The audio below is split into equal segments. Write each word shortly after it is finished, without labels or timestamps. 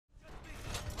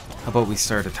How about we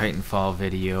start a Titanfall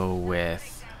video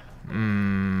with,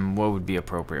 what would be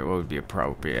appropriate? What would be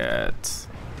appropriate?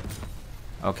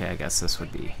 Okay, I guess this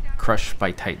would be Crushed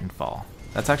by Titanfall.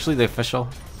 That's actually the official.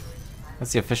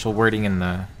 That's the official wording in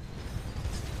the.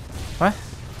 What?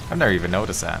 I've never even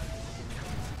noticed that.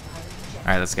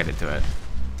 Alright, let's get into it.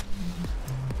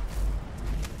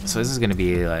 So this is going to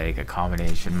be like a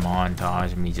combination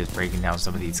montage of me just breaking down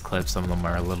some of these clips. Some of them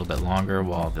are a little bit longer,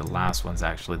 while the last one's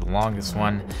actually the longest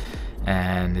one.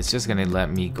 And it's just going to let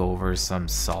me go over some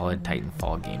solid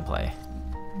Titanfall gameplay.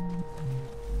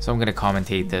 So I'm going to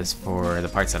commentate this for the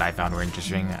parts that I found were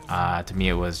interesting. To me,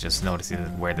 it was just noticing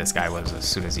where this guy was as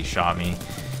soon as he shot me.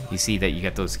 You see that you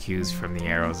get those cues from the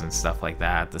arrows and stuff like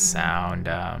that, the sound.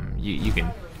 You can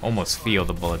almost feel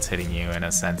the bullets hitting you in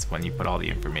a sense when you put all the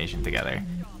information together.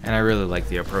 And I really like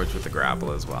the approach with the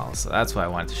grapple as well, so that's why I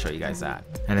wanted to show you guys that.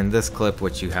 And in this clip,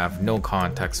 which you have no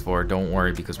context for, don't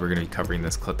worry, because we're going to be covering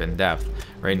this clip in depth.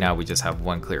 Right now we just have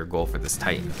one clear goal for this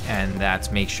Titan, and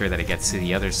that's make sure that it gets to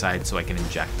the other side so I can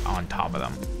inject on top of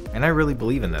them. And I really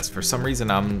believe in this. For some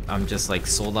reason I'm just like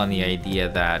sold on the idea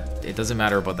that it doesn't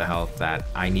matter about the health, that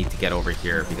I need to get over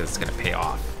here because it's going to pay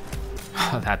off.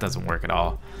 That doesn't work at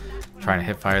all. Trying to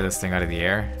hip fire this thing out of the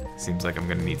air, seems like I'm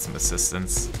going to need some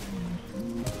assistance.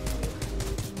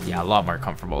 Yeah, a lot more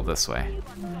comfortable this way.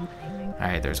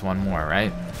 Alright, there's one more,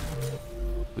 right?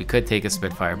 We could take a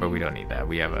Spitfire, but we don't need that.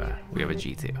 We have a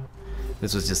G2.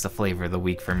 This was just a flavor of the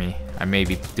week for me. I may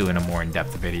be doing a more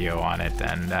in-depth video on it,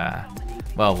 and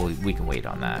well, we can wait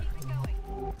on that.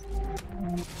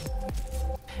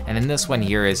 And in this one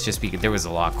here, is just because there was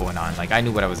a lot going on. Like, I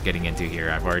knew what I was getting into here.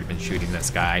 I've already been shooting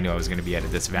this guy. I knew I was going to be at a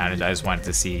disadvantage. I just wanted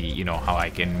to see, you know, how I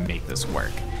can make this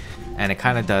work. And it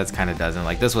kind of does, kind of doesn't.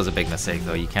 Like, this was a big mistake,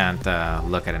 though. You can't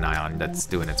look at an ion that's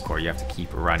doing its core. You have to keep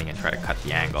running and try to cut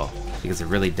the angle, because it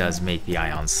really does make the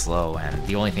ion slow. And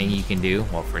the only thing you can do,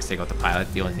 well, first take out the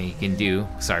pilot, the only thing you can do,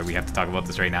 sorry, we have to talk about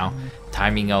this right now,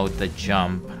 timing out the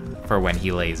jump for when he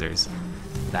lasers.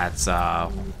 That's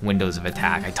windows of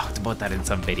attack. I talked about that in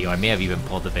some video. I may have even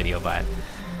pulled the video, but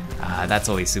that's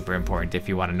always super important if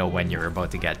you want to know when you're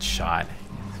about to get shot.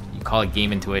 You call it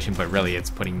game intuition, but really it's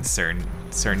putting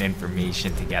certain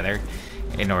information together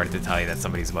in order to tell you that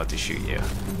somebody's about to shoot you.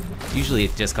 Usually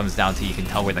it just comes down to, you can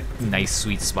tell where the nice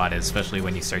sweet spot is, especially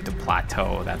when you start to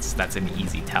plateau. That's an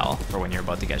easy tell for when you're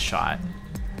about to get shot.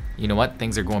 You know what?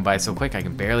 Things are going by so quick I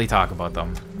can barely talk about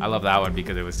them. I love that one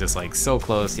because it was just like so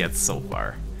close yet so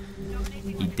far.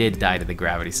 He did die to the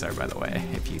gravity star, by the way,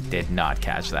 if you did not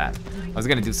catch that. I was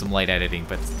gonna do some light editing,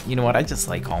 but you know what? I just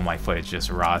like all my footage just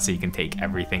raw so you can take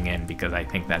everything in, because I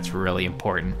think that's really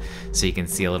important, so you can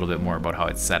see a little bit more about how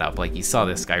it's set up. Like, you saw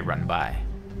this guy run by.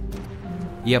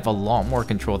 You have a lot more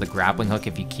control of the grappling hook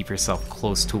if you keep yourself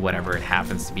close to whatever it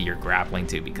happens to be you're grappling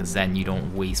to, because then you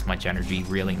don't waste much energy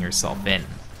reeling yourself in.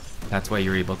 That's why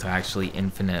you're able to actually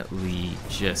infinitely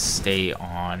just stay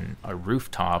on a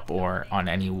rooftop or on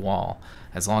any wall.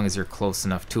 As long as you're close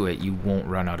enough to it, you won't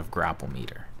run out of grapple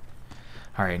meter.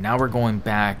 Alright, now we're going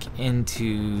back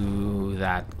into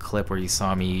that clip where you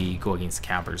saw me go against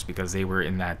campers, because they were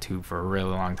in that tube for a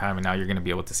really long time, and now you're going to be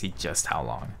able to see just how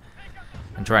long.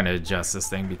 I'm trying to adjust this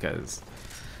thing because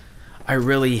I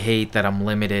really hate that I'm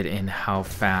limited in how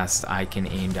fast I can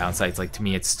aim down sights. Like, to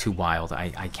me it's too wild. I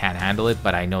can't handle it,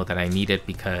 but I know that I need it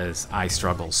because I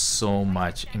struggle so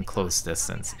much in close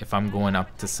distance. If I'm going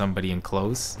up to somebody in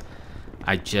close,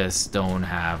 I just don't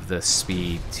have the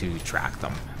speed to track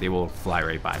them. They will fly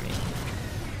right by me.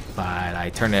 But I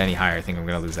turn it any higher, I think I'm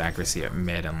going to lose accuracy at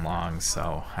mid and long,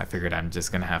 so I figured I'm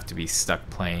just going to have to be stuck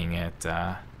playing it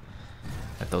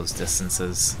at those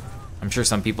distances. I'm sure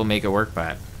some people make it work,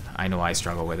 but I know I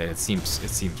struggle with it. It seems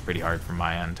pretty hard from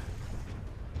my end.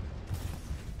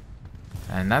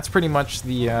 And that's pretty much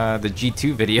the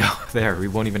G2 video there. We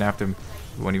won't even have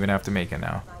to make it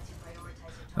now.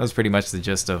 That was pretty much the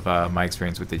gist of my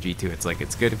experience with the G2. It's like,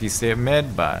 it's good if you stay at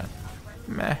mid, but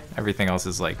meh. Everything else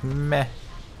is like meh.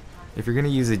 If you're gonna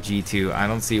use a G2, I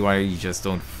don't see why you just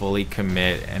don't fully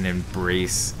commit and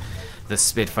embrace the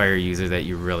Spitfire user that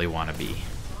you really want to be.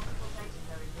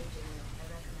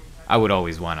 I would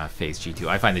always want to face G2.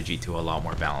 I find the G2 a lot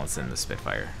more balanced than the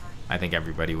Spitfire. I think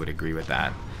everybody would agree with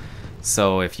that.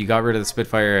 So if you got rid of the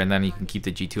Spitfire and then you can keep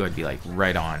the G2, I'd be like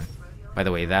right on. By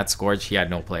the way, that Scorch, he had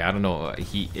no play. I don't know,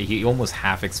 he almost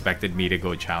half expected me to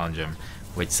go challenge him,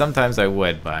 which sometimes I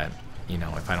would, but you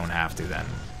know, if I don't have to, then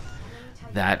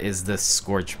that is the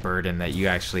Scorch burden, that you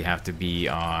actually have to be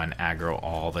on aggro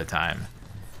all the time.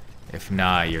 If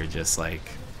not, you're just like,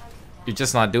 you're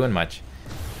just not doing much.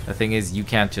 The thing is, you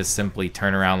can't just simply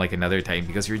turn around like another Titan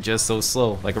because you're just so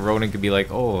slow. Like a Ronin could be like,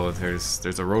 oh, there's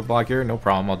a roadblock here, no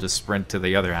problem, I'll just sprint to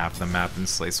the other half of the map and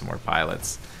slay some more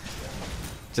pilots.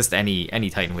 Just any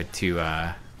Titan with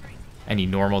any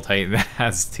normal Titan that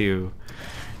has two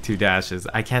dashes.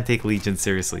 I can't take Legion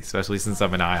seriously, especially since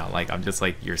I'm an Ion. Like, I'm just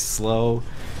like, you're slow,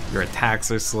 your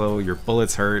attacks are slow, your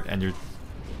bullets hurt,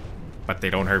 but they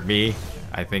don't hurt me.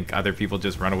 I think other people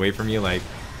just run away from you. Like,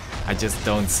 I just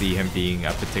don't see him being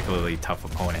a particularly tough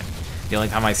opponent. The only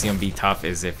time I see him be tough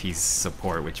is if he's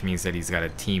support, which means that he's got a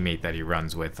teammate that he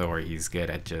runs with, or he's good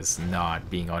at just not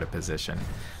being out of position.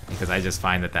 Because I just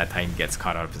find that Titan gets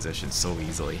caught out of position so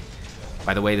easily.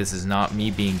 By the way, this is not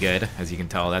me being good. As you can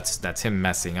tell, that's him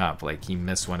messing up. Like, he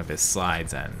missed one of his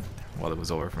slides and, well, it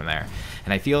was over from there.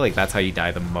 And I feel like that's how you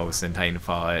die the most in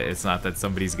Titanfall. It's not that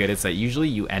somebody's good, it's that usually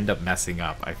you end up messing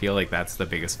up. I feel like that's the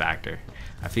biggest factor.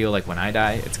 I feel like when I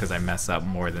die, it's because I mess up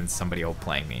more than somebody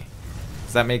outplaying me.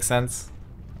 Does that make sense?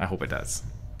 I hope it does.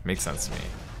 It makes sense to me.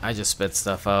 I just spit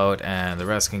stuff out, and the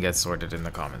rest can get sorted in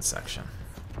the comments section.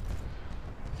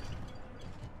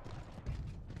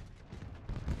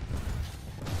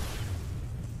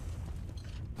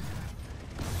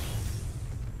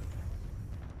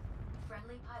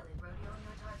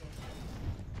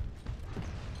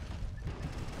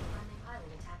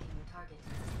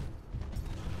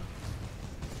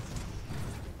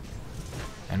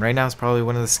 And right now is probably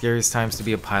one of the scariest times to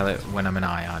be a pilot when I'm an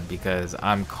Ion, because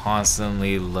I'm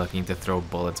constantly looking to throw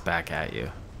bullets back at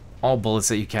you. All bullets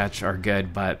that you catch are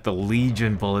good, but the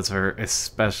Legion bullets are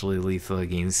especially lethal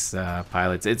against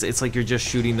pilots. It's like you're just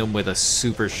shooting them with a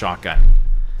super shotgun.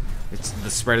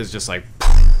 The spread is just like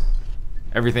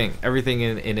everything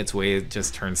in its way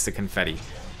just turns to confetti.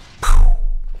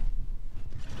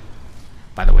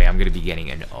 By the way, I'm going to be getting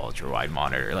an ultra-wide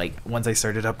monitor. Like, once I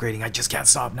started upgrading, I just can't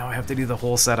stop. Now I have to do the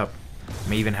whole setup. I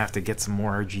may even have to get some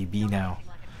more RGB now.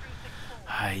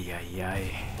 Ay, ay,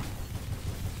 ay.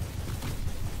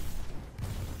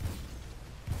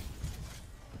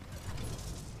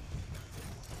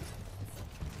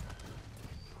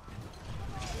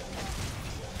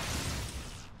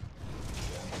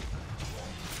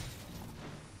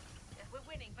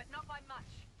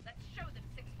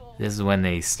 This is when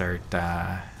they start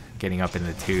getting up in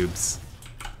the tubes.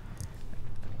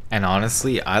 And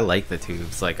honestly, I like the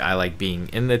tubes. Like, I like being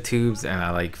in the tubes, and I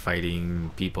like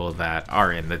fighting people that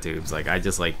are in the tubes. Like, I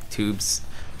just like tubes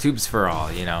for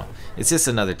all, you know. It's just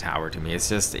another tower to me. It's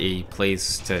just a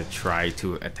place to try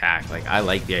to attack. Like, I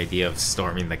like the idea of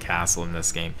storming the castle in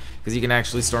this game, because you can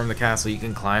actually storm the castle. You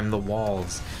can climb the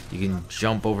walls. You can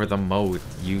jump over the moat.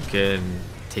 You can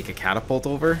take a catapult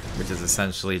over, which is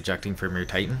essentially ejecting from your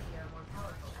Titan.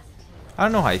 I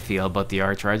don't know how I feel about the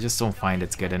Archer. I just don't find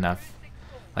it's good enough.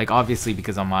 Like, obviously,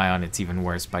 because I'm Ion, it's even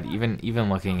worse. But even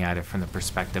looking at it from the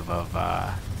perspective of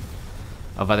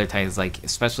other Titans, like,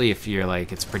 especially if you're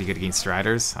like, it's pretty good against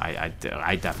Striders. I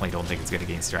definitely don't think it's good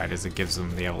against Striders. It gives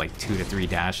them, they have like 2 to 3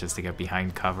 dashes to get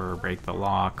behind cover or break the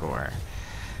lock or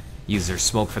use their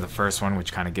smoke for the first one,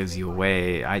 which kind of gives you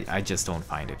away. I just don't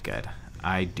find it good.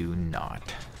 I do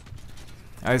not.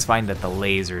 I always find that the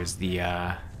laser is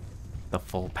the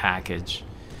full package.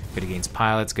 Good against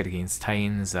pilots, good against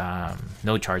Titans.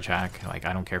 No charge hack. Like,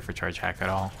 I don't care for charge hack at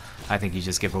all. I think you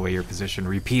just give away your position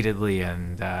repeatedly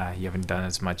and you haven't done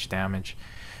as much damage.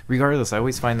 Regardless, I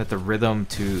always find that the rhythm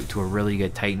to a really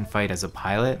good Titan fight as a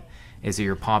pilot is that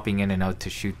you're popping in and out to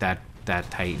shoot that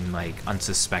Titan like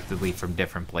unsuspectedly from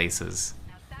different places.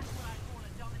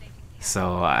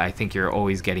 So I think you're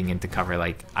always getting into cover.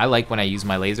 Like, I like when I use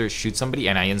my laser, shoot somebody,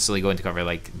 and I instantly go into cover.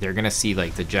 Like, they're gonna see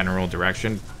like the general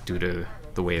direction due to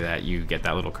the way that you get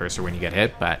that little cursor when you get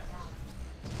hit, but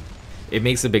it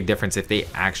makes a big difference if they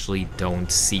actually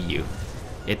don't see you.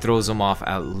 It throws them off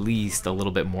at least a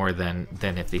little bit more than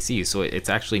if they see you. So it's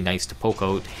actually nice to poke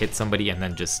out, hit somebody, and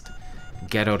then just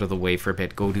get out of the way for a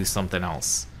bit, go do something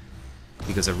else.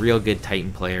 Because a real good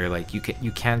Titan player, like,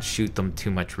 you can't shoot them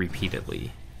too much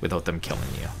repeatedly without them killing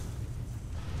you.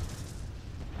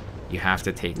 You have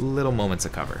to take little moments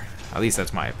of cover. At least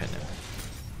that's my opinion.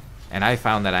 And I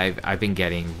found that I've been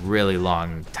getting really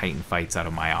long Titan fights out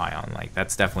of my Ion. Like,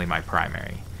 that's definitely my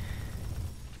primary.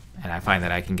 And I find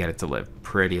that I can get it to live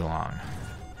pretty long.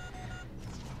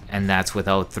 And that's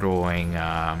without throwing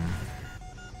the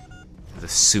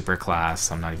super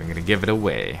class. I'm not even going to give it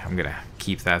away. I'm going to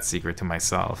keep that secret to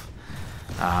myself.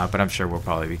 But I'm sure we'll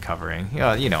probably be covering.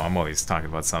 You know, I'm always talking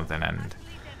about something, and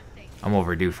I'm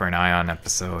overdue for an Ion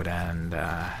episode, and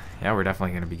yeah, we're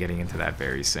definitely going to be getting into that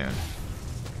very soon.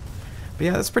 But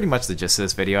yeah, that's pretty much the gist of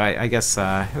this video. I guess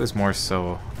it was more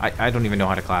so, I don't even know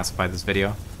how to classify this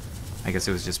video. I guess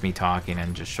it was just me talking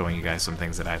and just showing you guys some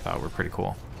things that I thought were pretty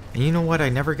cool. And you know what? I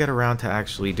never get around to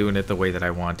actually doing it the way that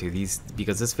I want to.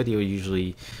 Because this video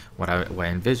usually, what I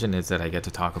envision is that I get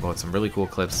to talk about some really cool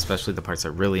clips, especially the parts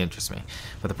that really interest me.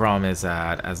 But the problem is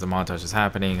that as the montage is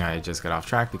happening, I just get off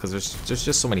track because there's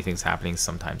just so many things happening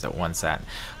sometimes at once that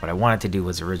what I wanted to do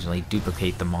was originally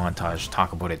duplicate the montage,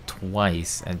 talk about it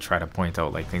twice, and try to point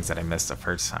out like things that I missed the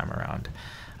first time around.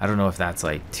 I don't know if that's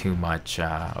like too much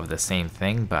of the same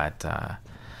thing, but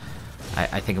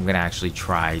I think I'm gonna actually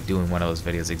try doing one of those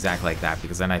videos exactly like that,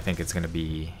 because then I think it's gonna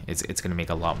be it's gonna make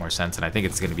a lot more sense, and I think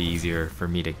it's gonna be easier for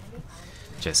me to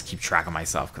just keep track of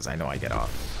myself because I know I get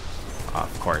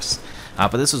off course.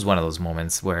 But this was one of those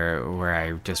moments where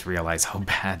I just realized how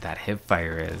bad that hip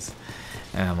fire is,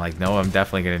 and I'm like, no, I'm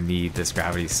definitely gonna need this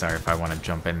gravity star if I want to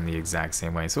jump in the exact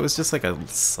same way. So it's just like a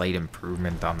slight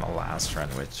improvement on the last run,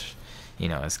 which, you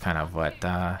know, is kind of what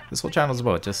this whole channel is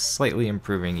about, just slightly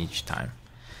improving each time.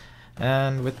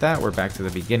 And with that, we're back to the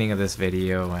beginning of this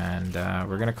video, and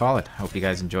we're gonna call it. Hope you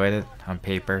guys enjoyed it. On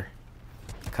paper,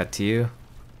 cut to you,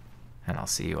 and I'll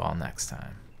see you all next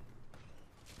time.